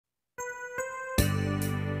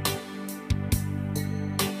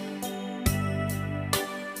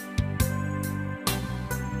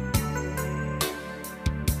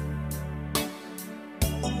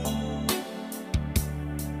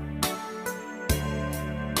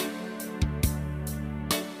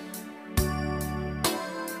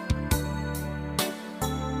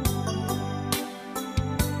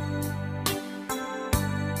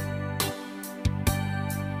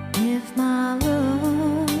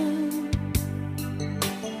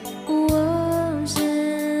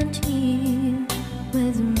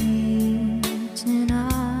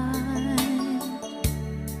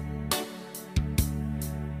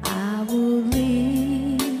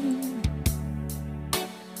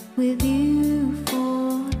with you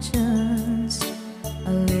for just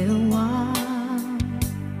a little while,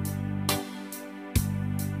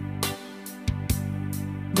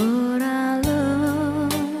 but I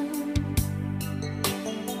love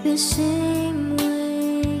the same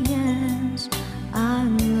way as I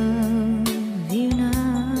love you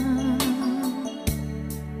now,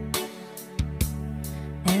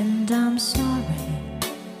 and I'm sorry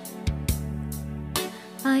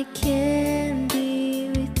I can't be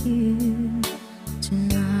with you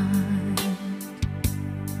tonight.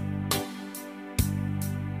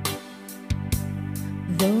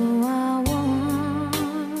 Though I want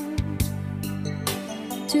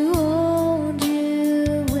to hold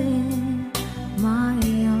you in my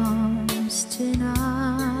arms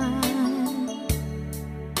tonight,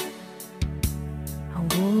 I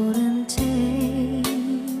wouldn't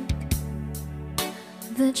take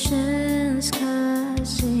the chance,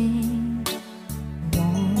 'cause it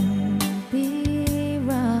won't be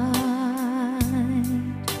right.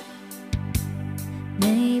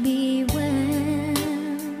 Maybe when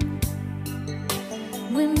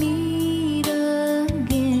we meet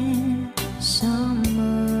again some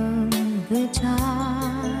other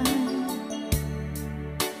time,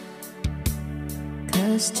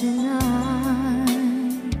 'cause tonight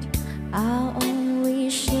I'll only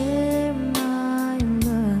share my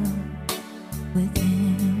love with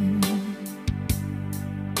him.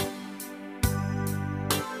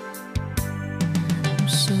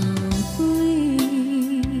 So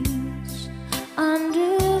please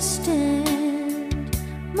understand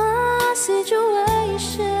my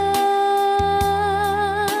situation.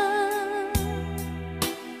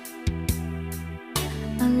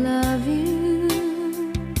 I love you,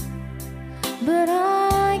 but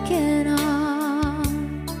I cannot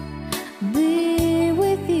be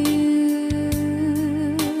with you.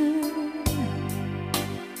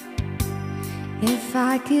 If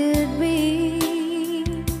I could be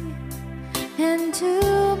in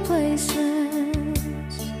two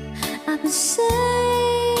places at the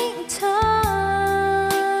same time,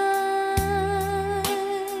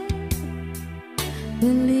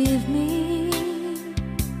 believe me,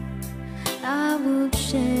 I would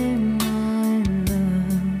share my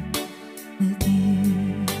love with you.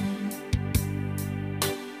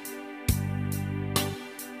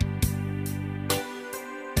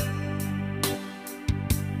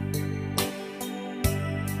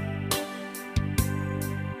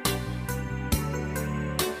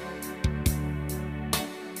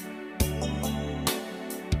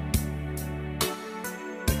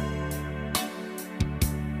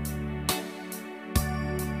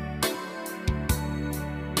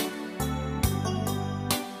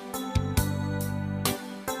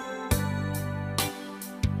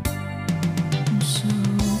 So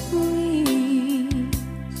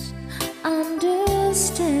please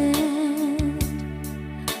understand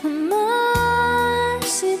my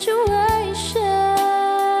situation.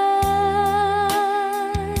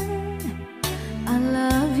 I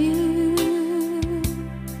love you,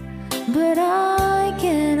 but I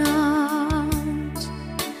cannot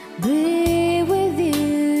be with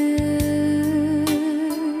you.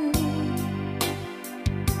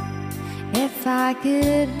 If I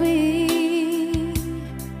could be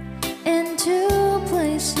in two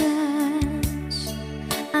places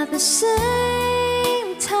at the same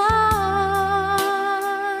time,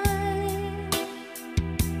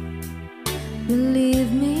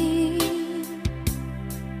 believe me,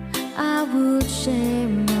 I would share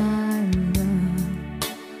my love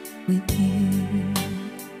with you.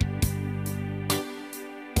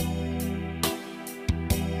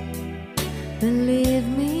 Believe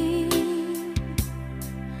me,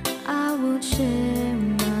 I would share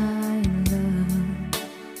my love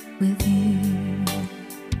with you.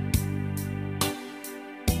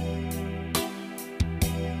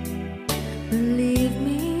 Believe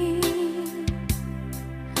me,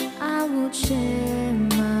 I would share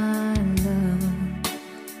my love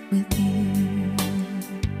with you.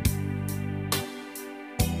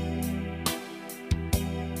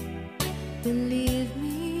 Believe